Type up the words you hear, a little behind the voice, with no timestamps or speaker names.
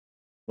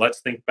Let's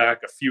think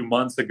back a few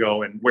months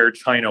ago and where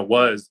China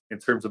was in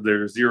terms of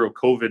their zero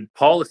COVID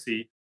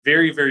policy.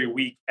 Very, very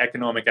weak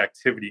economic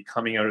activity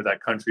coming out of that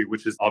country,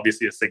 which is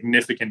obviously a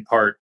significant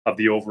part of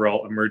the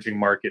overall emerging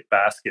market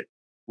basket.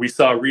 We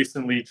saw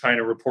recently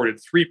China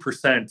reported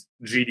 3%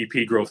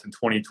 GDP growth in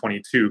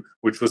 2022,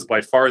 which was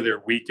by far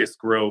their weakest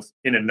growth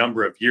in a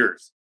number of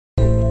years.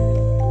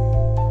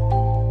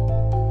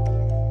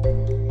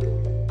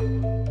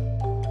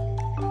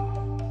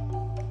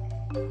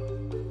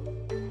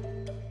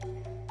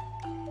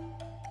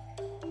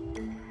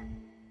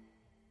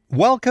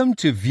 Welcome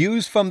to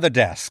Views from the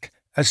Desk,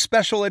 a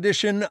special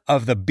edition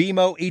of the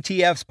BMO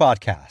ETFs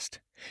podcast.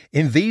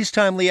 In these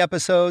timely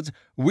episodes,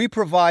 we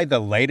provide the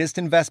latest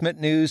investment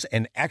news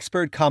and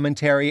expert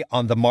commentary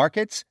on the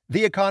markets,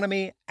 the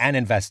economy, and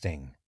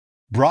investing.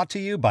 Brought to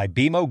you by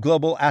BMO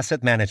Global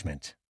Asset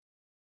Management.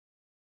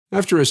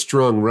 After a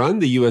strong run,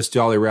 the U.S.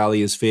 dollar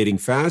rally is fading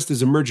fast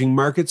as emerging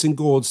markets and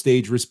gold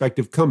stage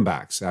respective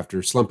comebacks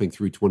after slumping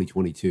through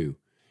 2022.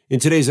 In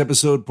today's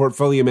episode,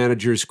 portfolio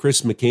managers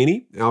Chris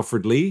McCaney,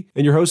 Alfred Lee,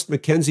 and your host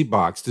Mackenzie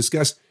Box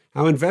discuss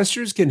how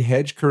investors can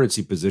hedge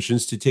currency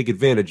positions to take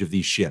advantage of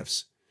these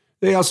shifts.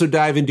 They also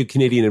dive into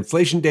Canadian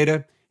inflation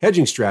data,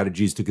 hedging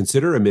strategies to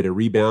consider amid a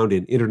rebound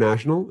in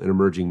international and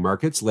emerging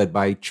markets led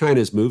by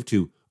China's move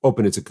to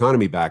open its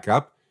economy back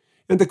up,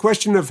 and the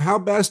question of how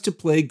best to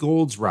play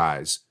gold's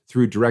rise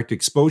through direct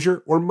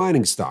exposure or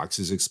mining stocks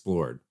is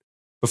explored.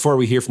 Before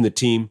we hear from the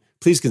team,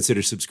 please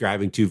consider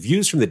subscribing to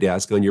Views from the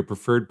Desk on your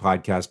preferred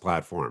podcast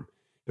platform.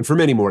 And for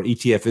many more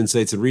ETF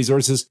insights and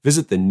resources,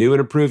 visit the new and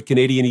improved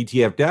Canadian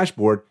ETF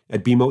dashboard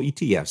at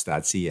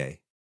bmoetfs.ca.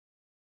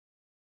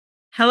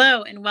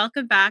 Hello, and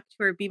welcome back to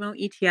our BMO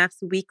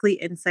ETFs Weekly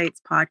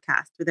Insights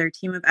podcast with our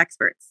team of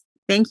experts.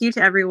 Thank you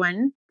to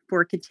everyone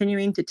for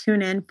continuing to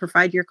tune in,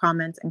 provide your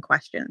comments and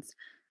questions.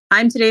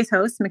 I'm today's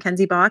host,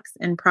 Mackenzie Box,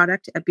 and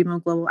product at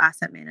BMO Global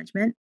Asset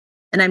Management.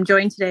 And I'm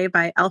joined today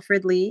by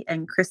Alfred Lee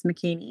and Chris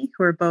McCaney,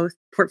 who are both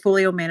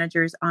portfolio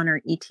managers on our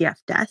ETF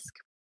desk.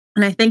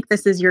 And I think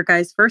this is your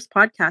guys' first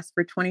podcast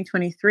for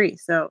 2023.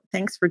 So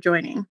thanks for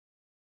joining.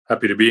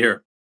 Happy to be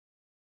here.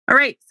 All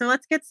right, so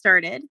let's get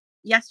started.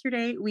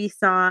 Yesterday, we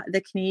saw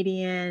the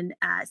Canadian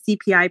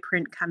CPI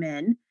print come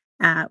in,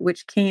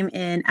 which came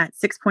in at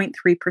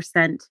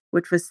 6.3%,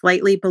 which was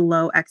slightly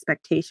below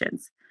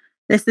expectations.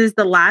 This is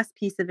the last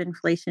piece of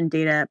inflation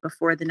data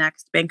before the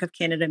next Bank of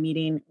Canada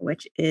meeting,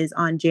 which is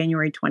on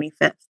January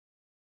 25th.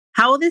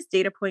 How will this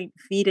data point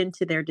feed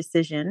into their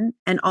decision?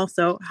 And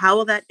also, how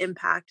will that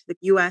impact the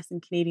US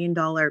and Canadian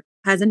dollar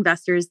as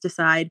investors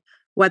decide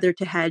whether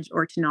to hedge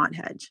or to not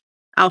hedge?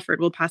 Alfred,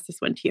 we'll pass this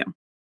one to you.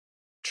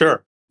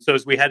 Sure. So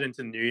as we head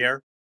into the new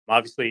year,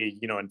 obviously,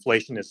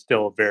 inflation is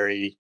still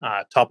very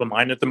top of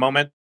mind at the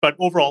moment. But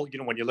overall,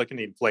 when you look at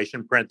the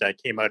inflation print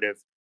that came out of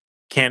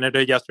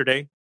Canada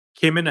yesterday,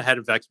 came in ahead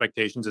of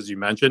expectations, as you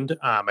mentioned.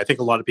 I think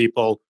a lot of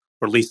people,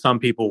 or at least some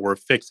people, were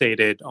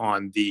fixated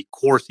on the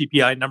core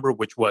CPI number,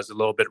 which was a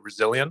little bit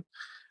resilient.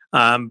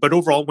 But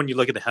overall, when you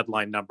look at the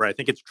headline number, I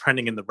think it's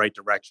trending in the right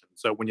direction.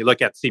 So when you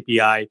look at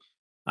CPI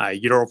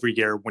year over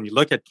year, when you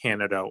look at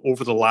Canada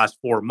over the last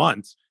 4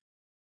 months,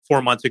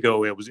 4 months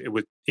ago,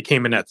 it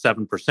came in at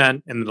 7%.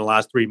 And in the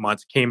last 3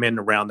 months, came in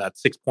around that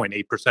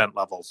 6.8%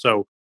 level.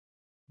 So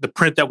the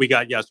print that we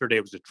got yesterday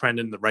was a trend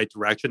in the right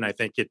direction. I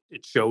think it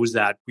shows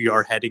that we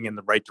are heading in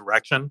the right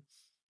direction.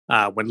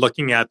 When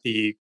looking at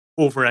the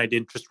overnight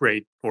interest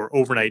rate or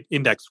overnight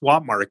index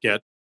swap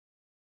market,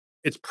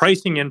 it's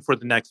pricing in for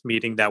the next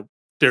meeting that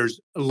there's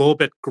a little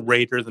bit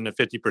greater than a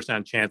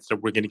 50% chance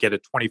that we're going to get a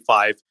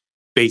 25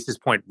 basis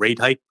point rate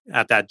hike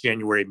at that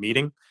January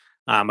meeting.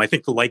 I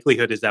think the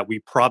likelihood is that we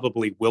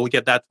probably will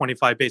get that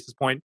 25 basis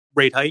point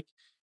rate hike.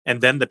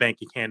 And then the Bank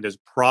of Canada is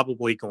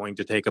probably going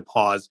to take a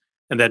pause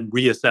and then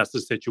reassess the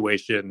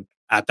situation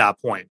at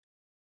that point.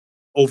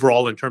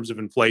 Overall, in terms of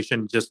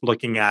inflation, just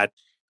looking at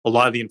a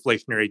lot of the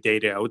inflationary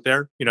data out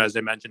there, as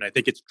I mentioned, I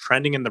think it's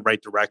trending in the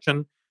right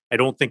direction. I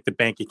don't think the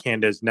Bank of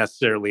Canada is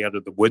necessarily out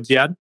of the woods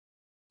yet.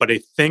 But I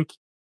think,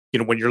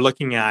 when you're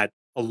looking at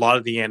a lot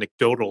of the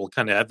anecdotal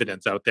kind of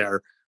evidence out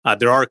there,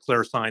 there are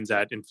clear signs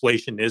that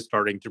inflation is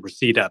starting to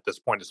recede at this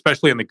point,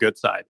 especially on the good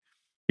side.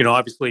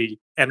 Obviously,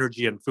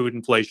 energy and food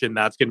inflation,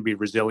 that's going to be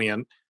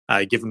resilient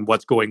given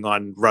what's going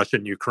on in Russia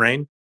and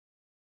Ukraine.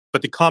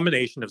 But the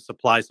combination of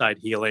supply side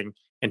healing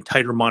and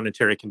tighter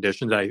monetary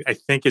conditions, I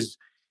think, is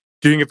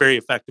doing a very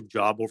effective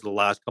job over the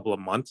last couple of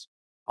months.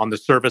 On the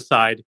service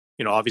side,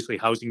 obviously,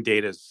 housing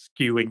data is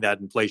skewing that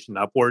inflation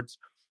upwards.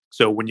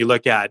 So when you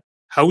look at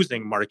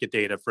housing market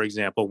data, for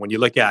example, when you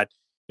look at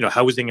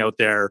housing out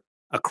there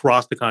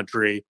across the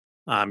country,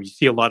 you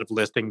see a lot of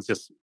listings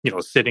just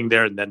sitting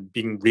there and then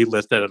being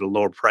relisted at a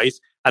lower price.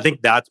 I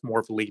think that's more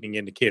of a leading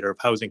indicator of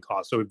housing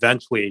costs. So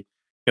eventually,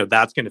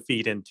 that's going to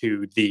feed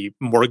into the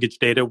mortgage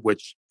data,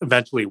 which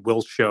eventually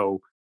will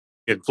show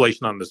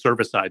inflation on the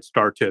service side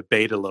start to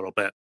abate a little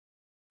bit.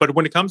 But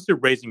when it comes to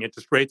raising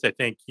interest rates, I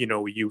think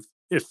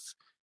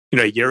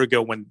a year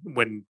ago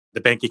when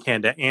the Bank of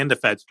Canada and the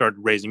Fed started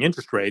raising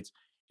interest rates,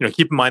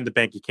 keep in mind the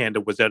Bank of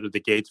Canada was out of the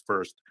gates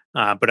first.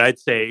 But I'd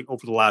say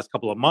over the last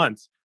couple of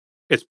months,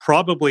 it's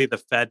probably the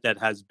Fed that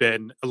has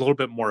been a little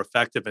bit more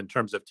effective in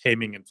terms of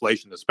taming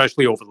inflation,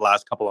 especially over the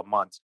last couple of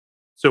months.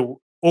 So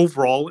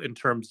overall, in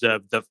terms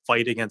of the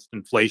fight against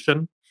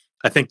inflation,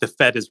 I think the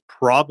Fed is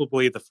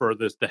probably the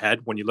furthest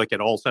ahead when you look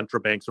at all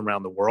central banks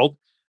around the world.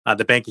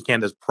 The Bank of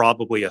Canada is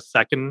probably a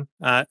second,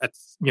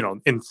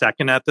 in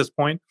second at this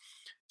point.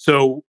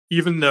 So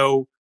even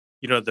though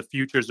the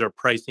futures are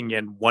pricing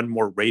in one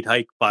more rate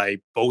hike by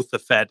both the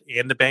Fed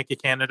and the Bank of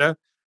Canada,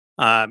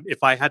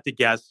 if I had to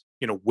guess,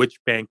 which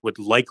bank would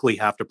likely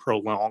have to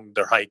prolong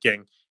their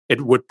hiking,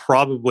 it would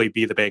probably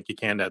be the Bank of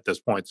Canada at this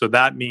point. So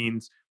that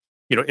means,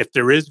 if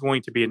there is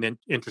going to be an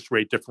interest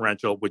rate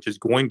differential, which is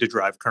going to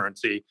drive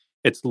currency,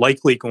 it's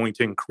likely going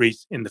to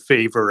increase in the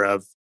favor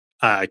of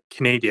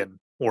Canadian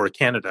or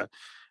Canada.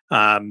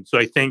 So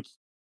I think,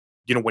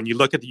 when you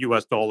look at the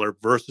US dollar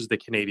versus the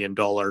Canadian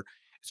dollar,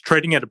 it's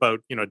trading at about,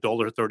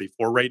 $1.34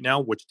 right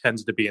now, which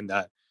tends to be in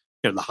the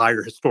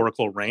higher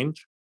historical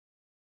range.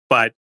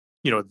 But,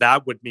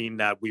 that would mean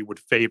that we would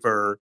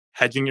favor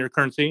hedging your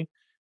currency,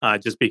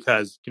 just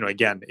because,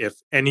 again, if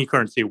any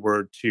currency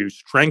were to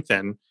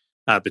strengthen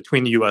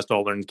between the US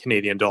dollar and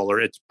Canadian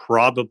dollar, it's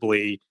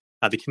probably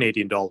the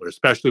Canadian dollar,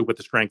 especially with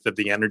the strength of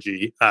the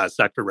energy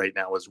sector right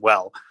now as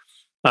well.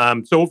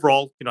 So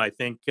overall, I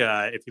think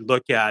if you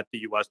look at the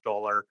US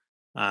dollar,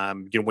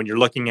 when you're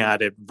looking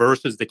at it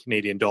versus the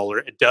Canadian dollar,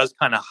 it does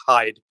kind of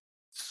hide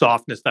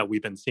softness that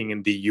we've been seeing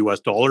in the US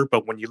dollar.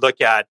 But when you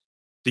look at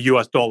the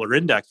US dollar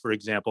index, for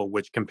example,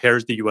 which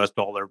compares the US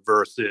dollar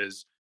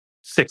versus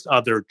 6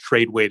 other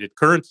trade weighted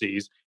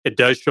currencies, it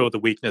does show the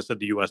weakness of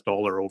the US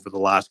dollar over the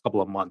last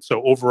couple of months.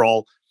 So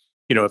overall,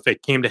 if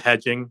it came to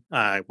hedging,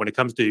 when it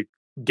comes to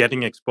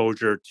getting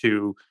exposure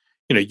to,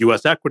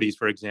 US equities,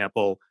 for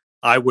example,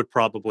 I would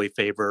probably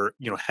favor,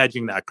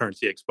 hedging that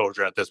currency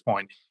exposure at this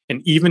point.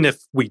 And even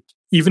if we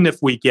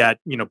get,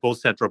 both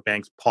central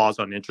banks pause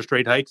on interest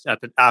rate hikes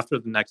after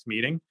the next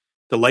meeting,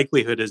 the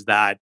likelihood is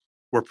that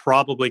we're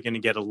probably going to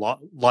get a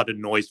lot of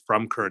noise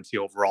from currency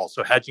overall.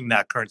 So hedging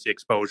that currency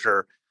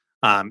exposure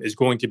is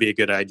going to be a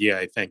good idea,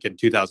 I think, in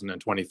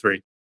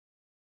 2023.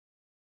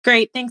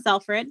 Great. Thanks,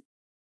 Alfred.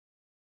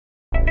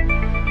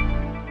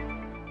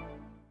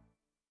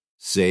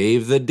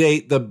 Save the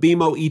date. The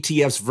BMO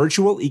ETF's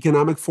virtual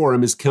economic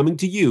forum is coming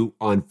to you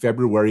on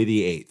February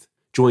the 8th.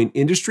 Join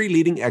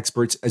industry-leading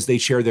experts as they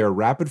share their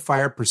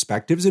rapid-fire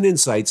perspectives and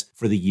insights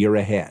for the year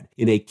ahead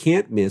in a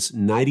can't-miss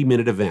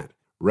 90-minute event.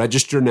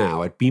 Register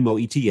now at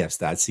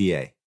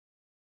bmoetfs.ca.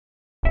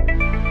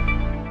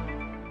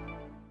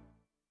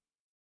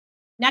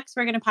 Next,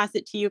 we're going to pass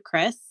it to you,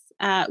 Chris.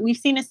 We've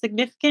seen a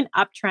significant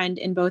uptrend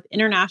in both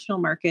international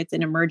markets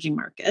and emerging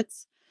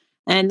markets.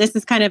 And this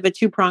is kind of a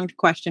two-pronged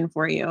question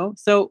for you.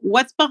 So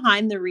what's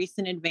behind the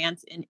recent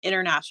advance in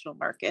international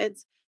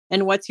markets?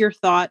 And what's your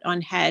thought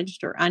on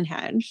hedged or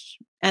unhedged?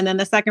 And then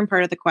the second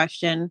part of the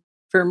question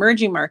for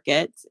emerging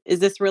markets, is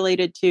this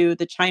related to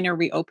the China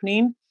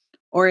reopening,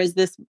 or is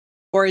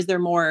there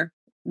more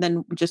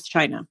than just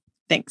China?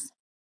 Thanks.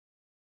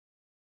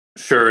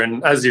 Sure.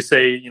 And as you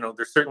say,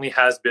 there certainly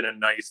has been a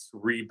nice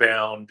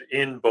rebound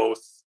in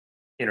both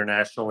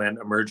international and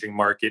emerging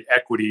market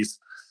equities,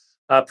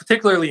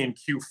 particularly in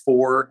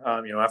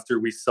Q4, after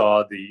we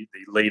saw the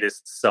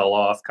latest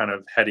sell-off kind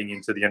of heading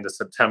into the end of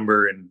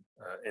September and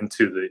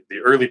into the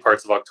early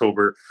parts of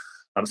October.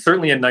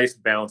 Certainly a nice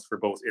bounce for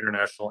both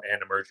international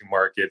and emerging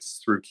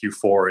markets through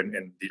Q4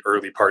 and the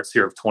early parts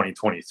here of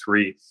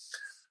 2023.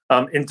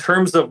 In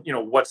terms of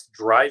what's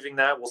driving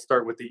that, we'll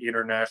start with the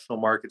international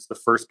markets. The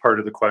first part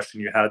of the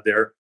question you had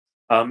there.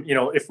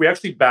 If we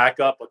actually back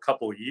up a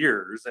couple of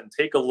years and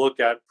take a look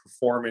at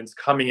performance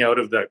coming out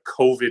of the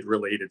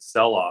COVID-related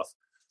sell-off,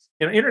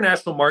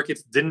 international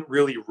markets didn't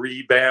really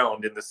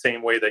rebound in the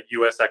same way that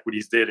U.S.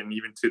 equities did, and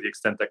even to the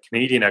extent that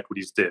Canadian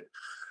equities did.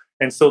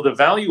 And so the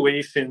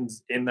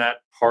valuations in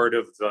that part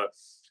of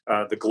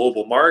the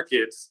global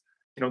markets,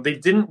 they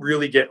didn't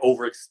really get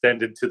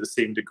overextended to the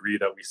same degree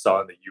that we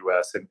saw in the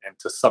US and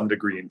to some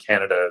degree in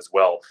Canada as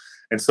well.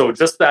 And so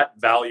just that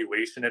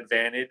valuation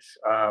advantage,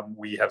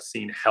 we have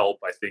seen help,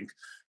 I think,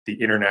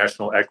 the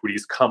international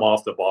equities come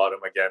off the bottom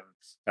again,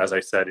 as I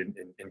said, in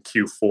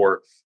Q4.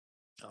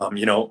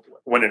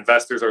 When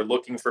investors are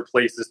looking for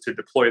places to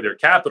deploy their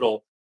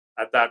capital,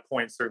 at that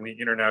point, certainly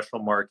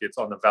international markets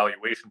on the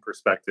valuation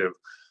perspective,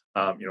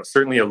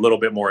 certainly a little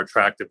bit more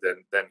attractive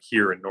than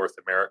here in North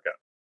America.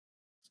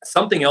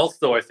 Something else,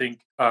 though, I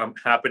think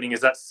happening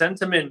is that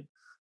sentiment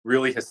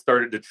really has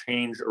started to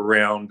change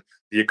around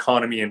the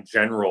economy in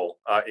general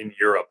in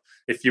Europe.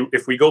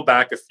 If we go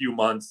back a few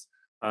months,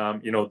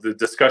 the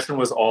discussion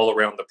was all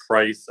around the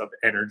price of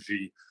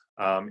energy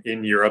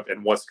in Europe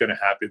and what's going to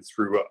happen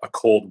through a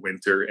cold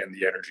winter and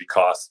the energy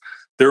costs.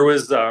 There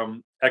was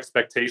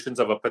expectations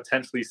of a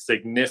potentially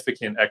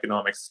significant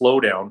economic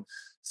slowdown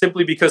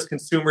simply because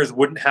consumers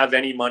wouldn't have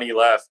any money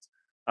left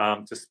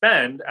to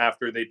spend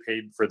after they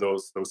paid for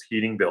those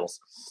heating bills.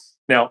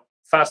 Now,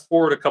 fast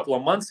forward a couple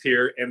of months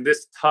here, and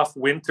this tough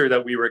winter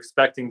that we were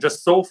expecting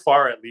just so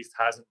far at least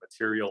hasn't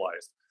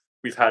materialized.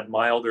 we've had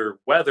milder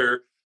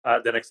weather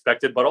than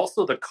expected, but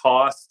also the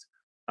cost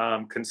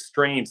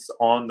constraints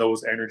on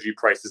those energy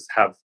prices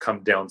have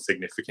come down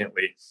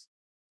significantly.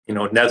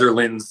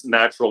 Netherlands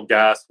natural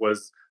gas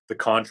was the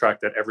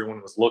contract that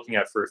everyone was looking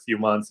at for a few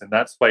months, and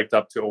that spiked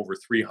up to over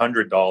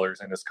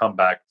 $300 and has come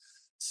back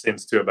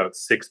since to about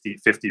 $50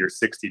 or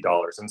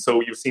 $60. And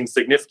so you've seen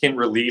significant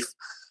relief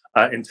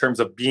in terms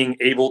of being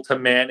able to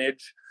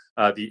manage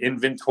the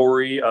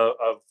inventory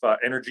of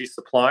energy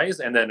supplies.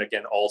 And then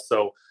again,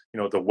 also,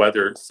 the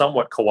weather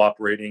somewhat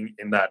cooperating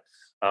in that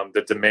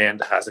the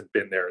demand hasn't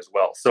been there as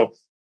well. So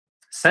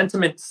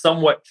sentiment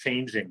somewhat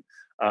changing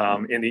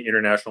in the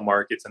international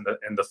markets, and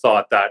the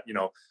thought that,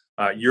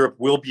 Europe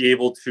will be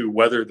able to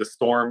weather the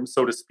storm,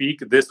 so to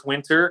speak, this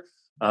winter.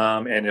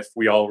 And if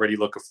we already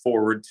look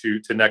forward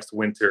to next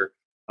winter,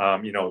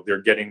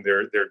 they're getting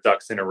their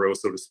ducks in a row,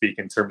 so to speak,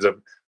 in terms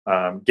of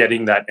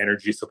getting that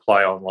energy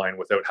supply online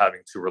without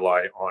having to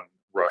rely on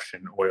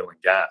Russian oil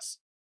and gas.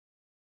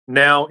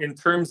 Now, in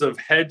terms of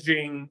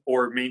hedging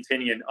or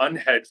maintaining an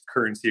unhedged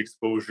currency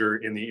exposure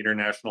in the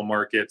international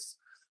markets,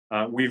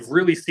 we've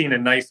really seen a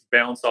nice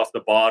bounce off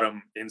the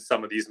bottom in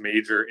some of these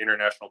major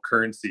international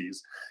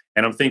currencies.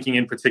 And I'm thinking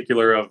in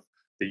particular of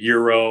the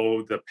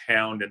euro, the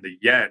pound, and the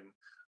yen.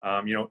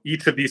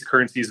 Each of these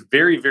currencies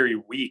very, very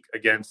weak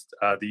against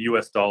the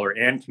US dollar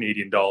and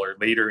Canadian dollar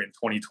later in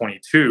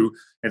 2022.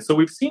 And so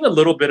we've seen a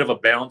little bit of a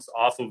bounce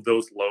off of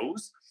those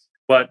lows,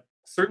 but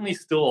certainly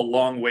still a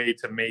long way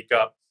to make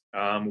up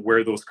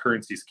where those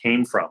currencies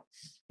came from.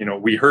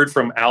 We heard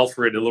from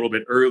Alfred a little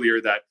bit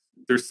earlier that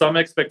there's some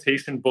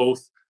expectation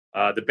both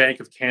the Bank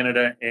of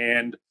Canada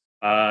and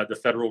the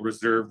Federal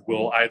Reserve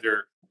will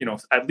either,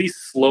 at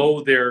least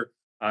slow their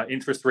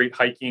interest rate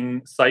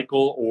hiking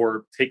cycle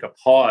or take a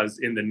pause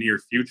in the near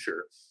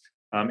future.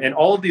 And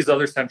all of these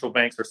other central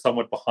banks are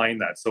somewhat behind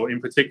that. So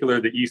in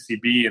particular, the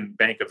ECB and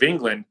Bank of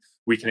England,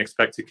 we can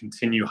expect to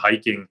continue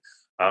hiking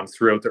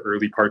throughout the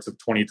early parts of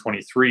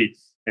 2023.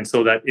 And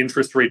so that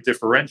interest rate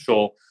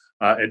differential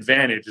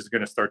advantage is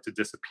going to start to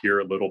disappear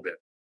a little bit.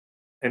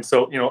 And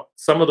so,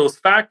 some of those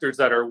factors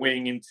that are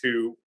weighing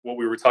into what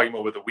we were talking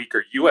about with a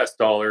weaker US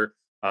dollar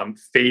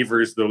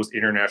favors those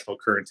international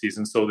currencies.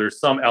 And so there's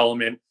some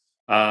element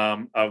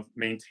of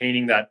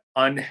maintaining that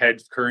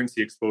unhedged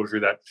currency exposure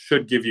that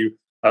should give you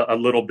a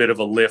little bit of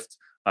a lift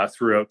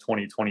throughout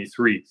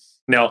 2023.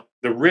 Now,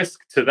 the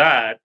risk to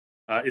that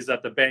is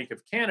that the Bank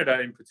of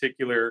Canada in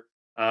particular,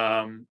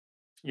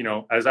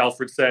 as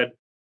Alfred said,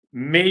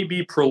 may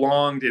be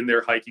prolonged in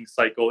their hiking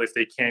cycle if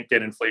they can't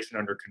get inflation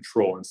under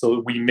control. And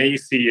so we may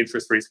see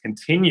interest rates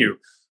continue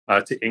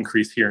to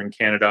increase here in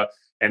Canada.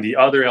 And the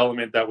other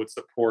element that would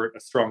support a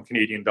strong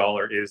Canadian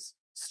dollar is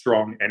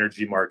strong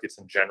energy markets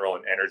in general,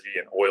 and energy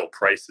and oil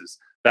prices.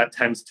 That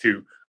tends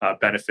to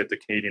benefit the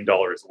Canadian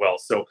dollar as well.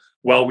 So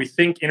while we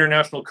think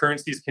international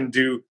currencies can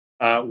do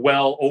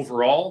well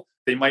overall,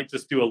 they might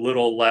just do a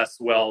little less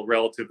well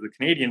relative to the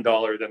Canadian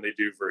dollar than they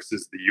do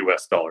versus the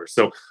US dollar.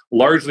 So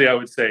largely, I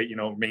would say,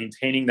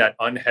 maintaining that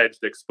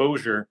unhedged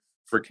exposure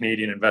for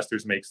Canadian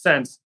investors makes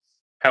sense.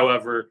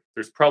 However,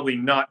 there's probably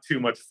not too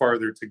much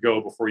farther to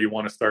go before you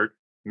want to start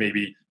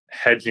maybe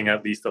hedging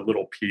at least a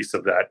little piece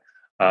of that.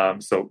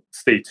 So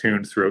stay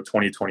tuned throughout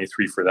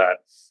 2023 for that.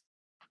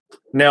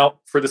 Now,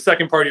 for the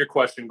second part of your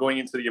question, going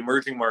into the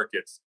emerging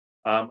markets,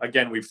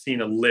 again, we've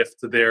seen a lift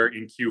there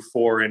in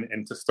Q4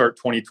 and to start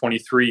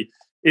 2023.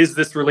 Is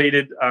this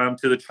related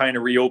to the China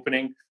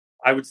reopening?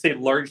 I would say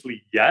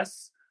largely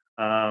yes.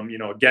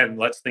 Again,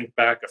 let's think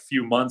back a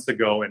few months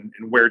ago and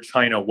where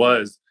China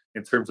was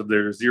in terms of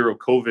their zero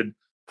COVID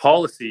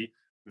policy.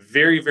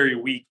 Very, very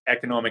weak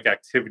economic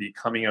activity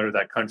coming out of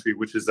that country,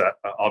 which is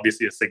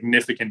obviously a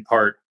significant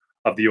part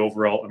of the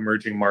overall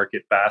emerging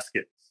market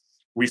basket.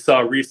 We saw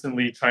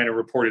recently China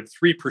reported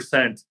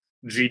 3%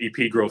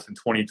 GDP growth in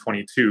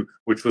 2022,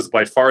 which was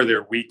by far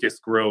their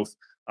weakest growth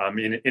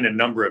in a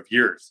number of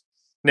years.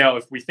 Now,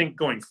 if we think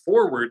going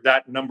forward,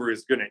 that number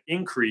is going to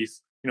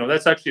increase,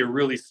 that's actually a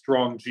really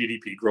strong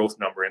GDP growth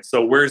number. And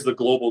so where's the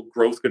global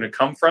growth going to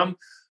come from?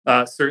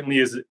 Certainly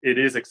it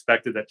is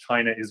expected that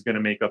China is going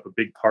to make up a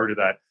big part of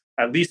that,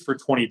 at least for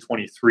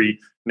 2023.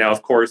 Now,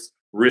 of course,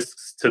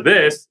 risks to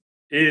this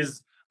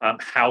is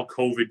how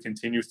COVID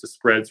continues to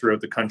spread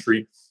throughout the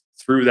country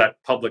through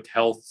that public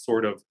health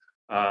sort of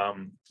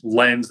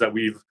lens that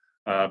we've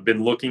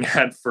been looking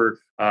at for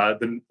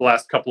the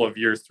last couple of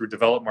years through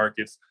developed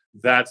markets.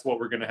 That's what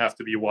we're going to have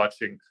to be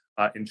watching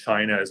in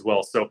China as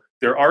well. So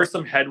there are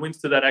some headwinds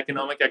to that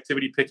economic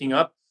activity picking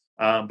up,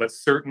 but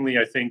certainly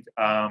I think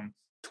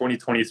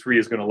 2023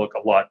 is going to look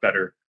a lot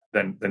better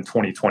than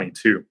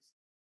 2022.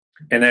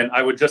 And then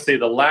I would just say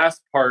the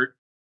last part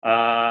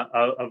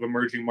of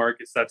emerging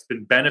markets that's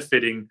been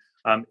benefiting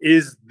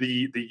is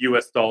the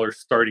US dollar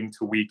starting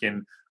to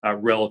weaken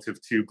relative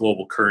to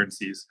global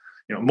currencies.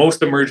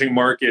 Most emerging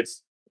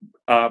markets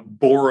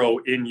borrow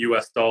in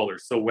US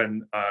dollars. So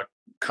when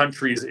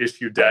countries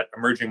issue debt,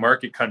 emerging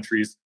market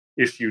countries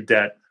issue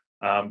debt,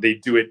 they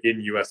do it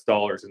in US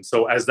dollars. And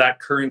so as that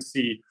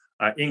currency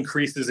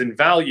increases in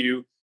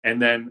value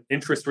and then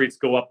interest rates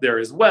go up there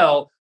as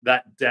well,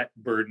 that debt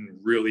burden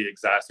really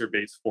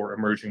exacerbates for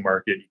emerging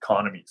market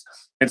economies.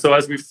 And so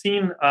as we've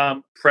seen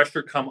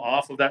pressure come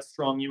off of that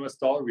strong US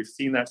dollar, we've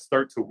seen that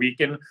start to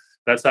weaken.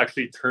 That's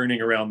actually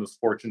turning around those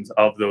fortunes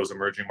of those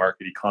emerging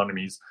market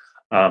economies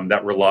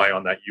that rely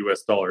on that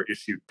US dollar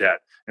issued debt.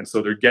 And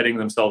so they're getting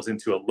themselves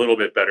into a little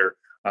bit better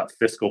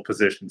fiscal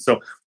position. So,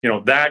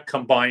 that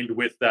combined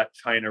with that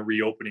China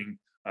reopening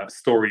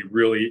story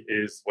really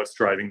is what's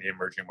driving the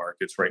emerging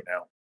markets right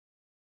now.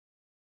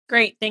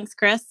 Great. Thanks,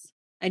 Chris.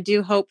 I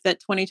do hope that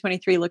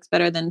 2023 looks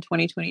better than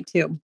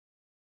 2022.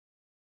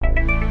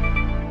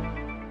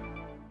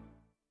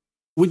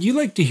 Would you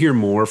like to hear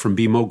more from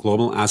BMO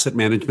Global Asset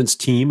Management's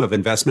team of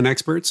investment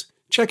experts?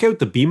 Check out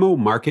the BMO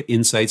Market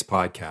Insights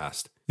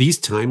podcast. These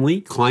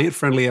timely,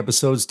 client-friendly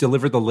episodes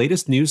deliver the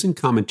latest news and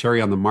commentary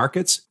on the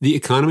markets, the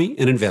economy,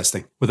 and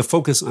investing, with a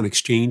focus on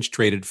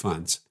exchange-traded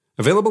funds.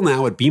 Available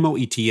now at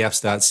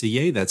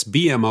bmoetfs.ca, that's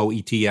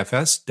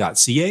bmoetfs.ca,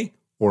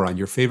 or on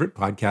your favorite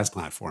podcast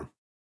platform.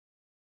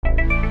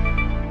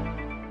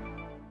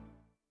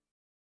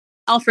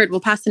 Alfred, we'll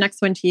pass the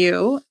next one to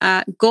you.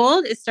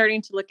 Gold is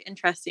starting to look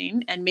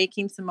interesting and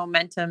making some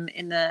momentum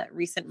in the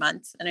recent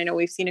months. And I know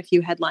we've seen a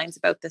few headlines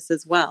about this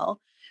as well.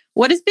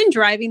 What has been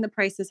driving the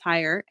prices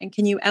higher? And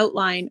can you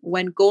outline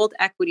when gold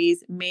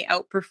equities may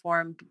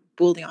outperform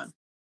bullion?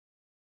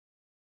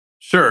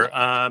 Sure.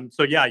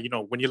 So yeah,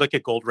 when you look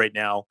at gold right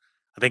now,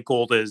 I think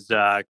gold is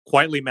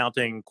quietly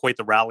mounting quite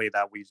the rally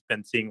that we've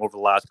been seeing over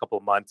the last couple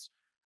of months.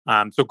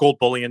 So gold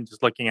bullion,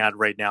 just looking at it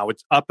right now,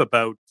 it's up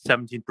about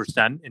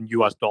 17% in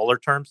US dollar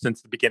terms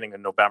since the beginning of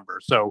November.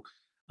 So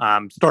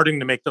starting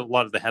to make a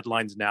lot of the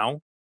headlines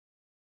now.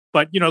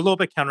 But, a little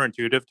bit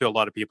counterintuitive to a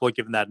lot of people,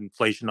 given that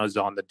inflation is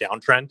on the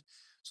downtrend.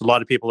 So a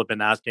lot of people have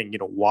been asking,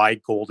 why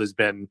gold has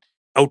been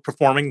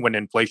outperforming when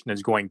inflation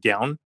is going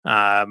down.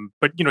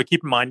 But,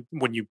 keep in mind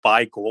when you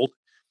buy gold,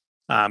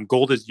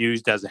 gold is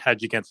used as a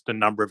hedge against a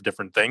number of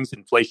different things,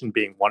 inflation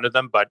being one of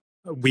them, but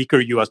a weaker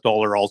US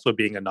dollar also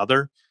being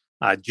another.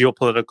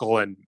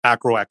 Geopolitical and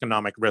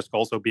macroeconomic risk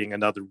also being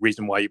another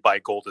reason why you buy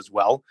gold as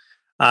well.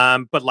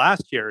 But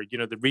last year,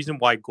 the reason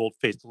why gold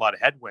faced a lot of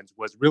headwinds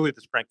was really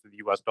the strength of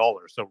the US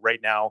dollar. So right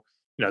now,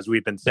 as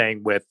we've been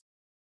saying with,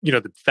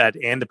 the Fed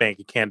and the Bank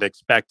of Canada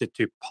expected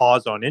to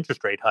pause on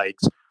interest rate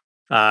hikes,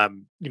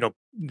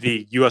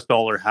 the US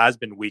dollar has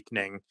been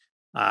weakening,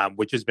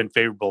 which has been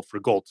favorable for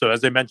gold. So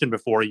as I mentioned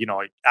before,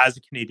 as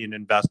a Canadian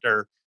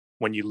investor,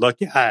 when you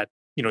look at,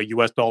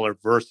 US dollar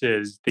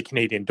versus the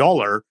Canadian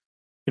dollar,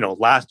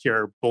 last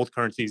year, both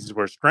currencies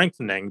were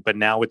strengthening, but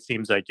now it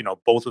seems like,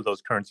 both of those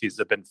currencies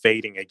have been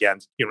fading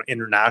against,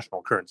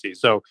 international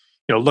currencies. So,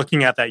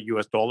 looking at that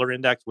US dollar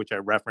index, which I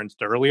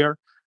referenced earlier,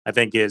 I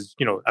think is,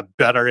 a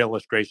better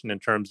illustration in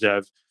terms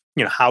of,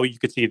 how you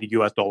could see the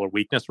US dollar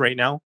weakness right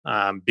now.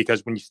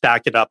 Because when you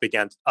stack it up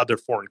against other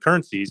foreign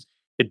currencies,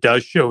 it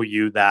does show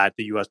you that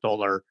the US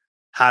dollar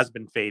has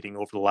been fading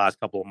over the last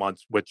couple of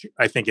months, which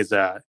I think is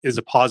a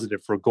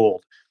positive for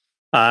gold.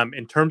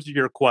 In terms of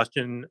your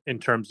question, in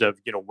terms of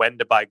when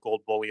to buy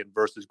gold bullion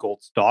versus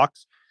gold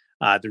stocks,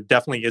 there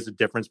definitely is a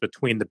difference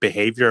between the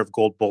behavior of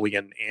gold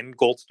bullion and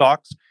gold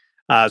stocks.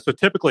 So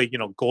typically,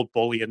 gold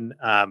bullion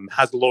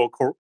has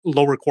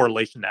lower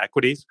correlation to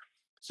equities.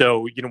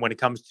 So when it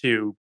comes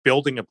to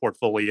building a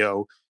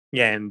portfolio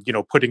and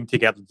putting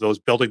together those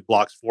building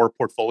blocks for a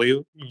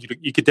portfolio,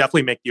 you could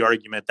definitely make the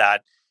argument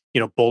that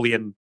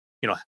bullion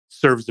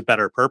serves a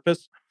better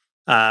purpose.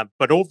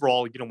 But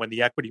overall, when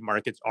the equity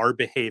markets are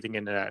behaving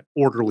in an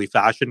orderly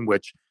fashion,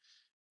 which,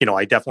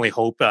 I definitely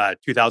hope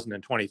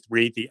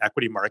 2023, the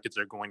equity markets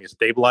are going to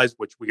stabilize,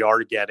 which we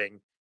are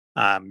getting,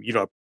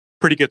 a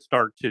pretty good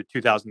start to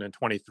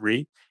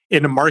 2023.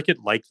 In a market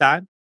like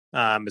that,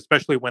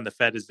 especially when the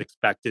Fed is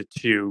expected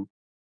to,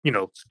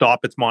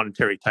 stop its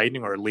monetary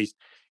tightening or at least,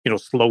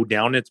 slow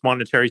down its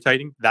monetary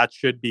tightening, that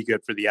should be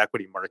good for the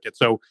equity market.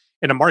 So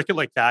in a market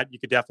like that, you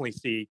could definitely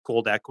see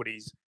gold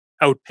equities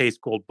outpace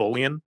gold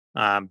bullion.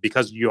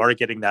 Because you are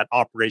getting that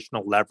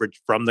operational leverage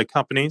from the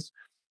companies.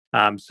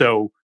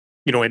 So,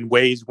 in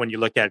ways when you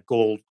look at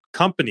gold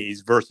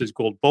companies versus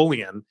gold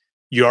bullion,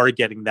 you are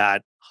getting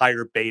that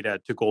higher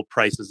beta to gold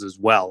prices as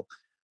well.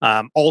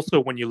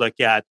 Also, when you look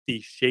at the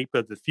shape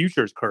of the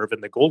futures curve in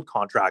the gold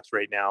contracts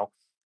right now,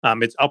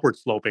 it's upward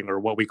sloping or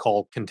what we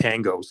call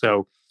contango.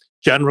 So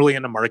generally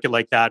in a market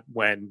like that,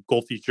 when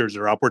gold futures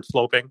are upward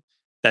sloping,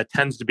 that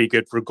tends to be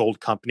good for gold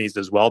companies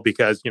as well,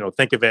 because,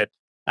 think of it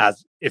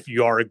as if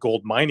you are a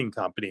gold mining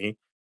company,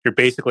 you're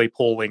basically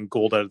pulling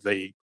gold out of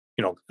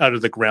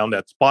the ground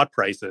at spot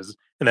prices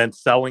and then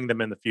selling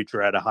them in the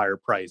future at a higher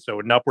price. So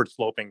an upward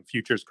sloping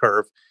futures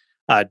curve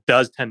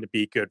does tend to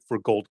be good for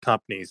gold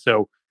companies.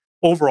 So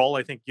overall,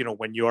 I think,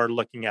 when you are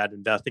looking at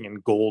investing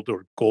in gold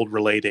or gold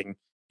relating,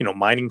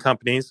 mining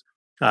companies,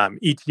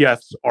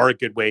 ETFs are a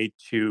good way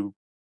to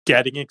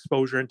getting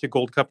exposure into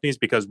gold companies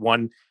because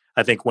one,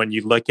 I think when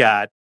you look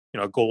at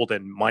gold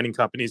and mining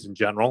companies in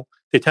general,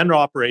 they tend to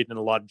operate in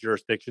a lot of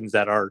jurisdictions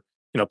that are,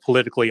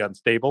 politically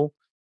unstable.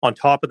 On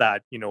top of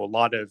that, a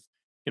lot of,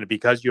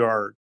 because you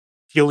are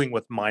dealing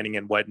with mining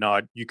and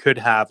whatnot, you could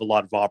have a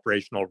lot of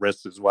operational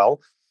risks as well.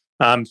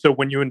 So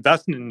when you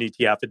invest in an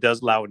ETF, it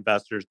does allow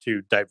investors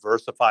to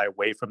diversify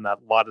away from a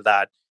lot of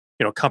that,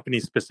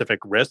 company-specific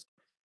risk.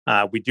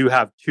 We do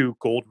have two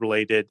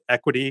gold-related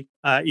equity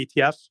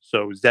ETFs.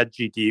 So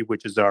ZGD,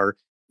 which is our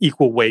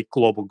equal weight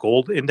global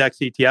gold index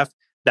ETF,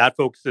 that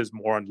focuses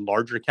more on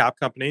larger cap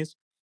companies.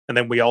 And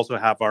then we also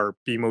have our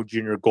BMO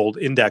Junior Gold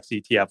Index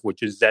ETF,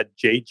 which is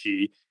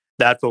ZJG,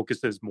 that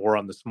focuses more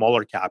on the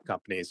smaller cap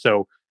companies.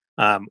 So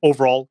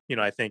overall,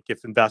 I think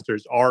if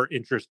investors are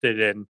interested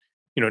in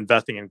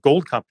investing in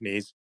gold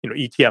companies,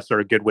 ETFs are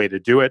a good way to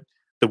do it.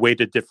 The way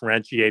to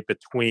differentiate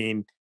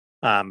between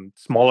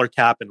smaller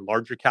cap and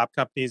larger cap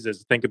companies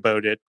is think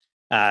about it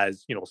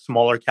as,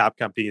 smaller cap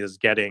companies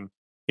getting,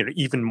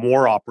 even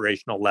more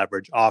operational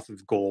leverage off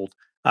of gold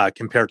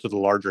compared to the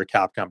larger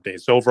cap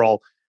companies. So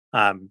overall,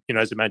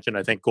 as I mentioned,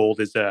 I think gold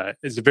is a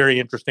very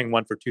interesting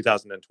one for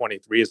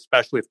 2023,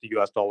 especially if the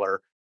US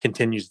dollar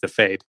continues to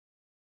fade.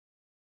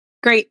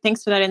 Great.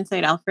 Thanks for that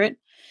insight, Alfred.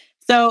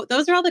 So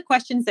those are all the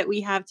questions that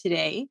we have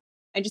today.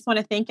 I just want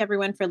to thank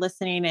everyone for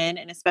listening in,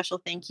 and a special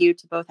thank you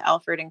to both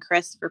Alfred and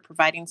Chris for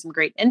providing some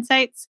great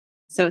insights.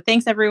 So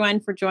thanks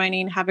everyone for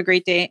joining. Have a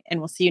great day, and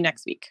we'll see you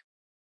next week.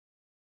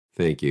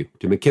 Thank you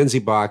to Mackenzie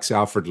Box,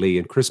 Alfred Lee,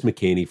 and Chris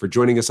McCaney for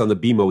joining us on the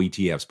BMO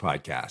ETFs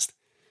podcast.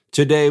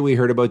 Today, we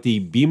heard about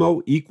the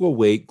BMO Equal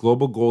Weight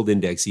Global Gold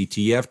Index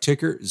ETF,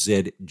 ticker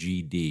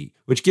ZGD,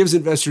 which gives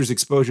investors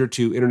exposure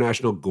to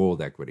international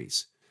gold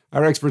equities.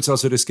 Our experts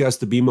also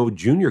discussed the BMO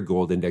Junior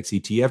Gold Index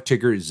ETF,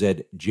 ticker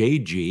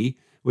ZJG,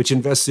 which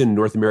invests in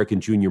North American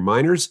junior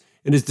miners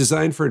and is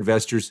designed for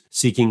investors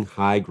seeking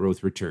high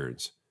growth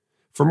returns.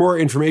 For more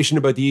information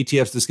about the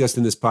ETFs discussed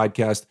in this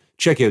podcast,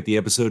 check out the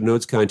episode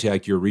notes,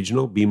 contact your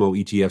regional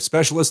BMO ETF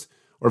specialist,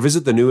 or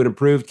visit the new and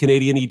improved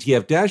Canadian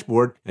ETF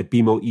dashboard at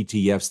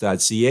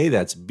bmoetfs.ca.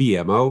 That's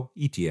bmoetfs.ca.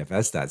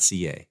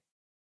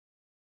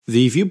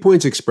 The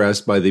viewpoints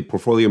expressed by the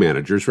portfolio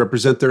managers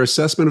represent their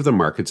assessment of the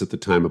markets at the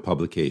time of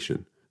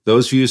publication.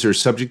 Those views are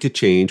subject to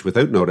change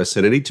without notice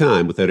at any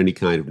time without any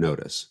kind of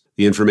notice.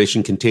 The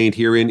information contained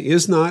herein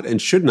is not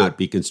and should not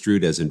be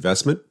construed as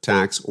investment,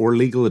 tax, or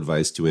legal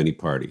advice to any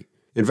party.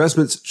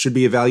 Investments should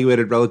be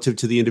evaluated relative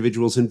to the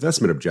individual's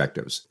investment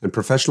objectives, and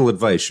professional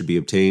advice should be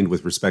obtained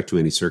with respect to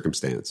any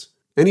circumstance.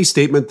 Any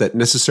statement that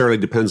necessarily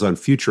depends on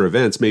future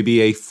events may be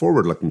a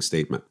forward-looking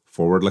statement.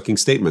 Forward-looking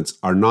statements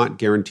are not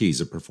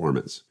guarantees of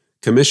performance.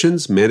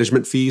 Commissions,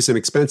 management fees, and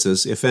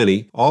expenses, if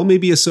any, all may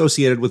be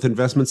associated with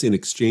investments in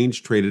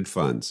exchange-traded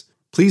funds.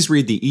 Please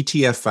read the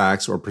ETF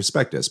facts or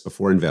prospectus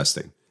before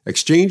investing.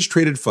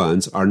 Exchange-traded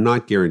funds are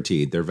not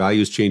guaranteed. Their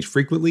values change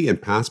frequently, and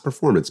past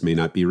performance may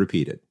not be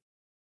repeated.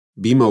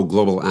 BMO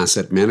Global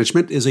Asset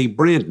Management is a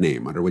brand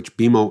name under which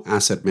BMO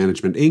Asset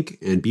Management Inc.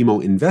 and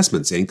BMO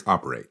Investments Inc.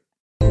 operate.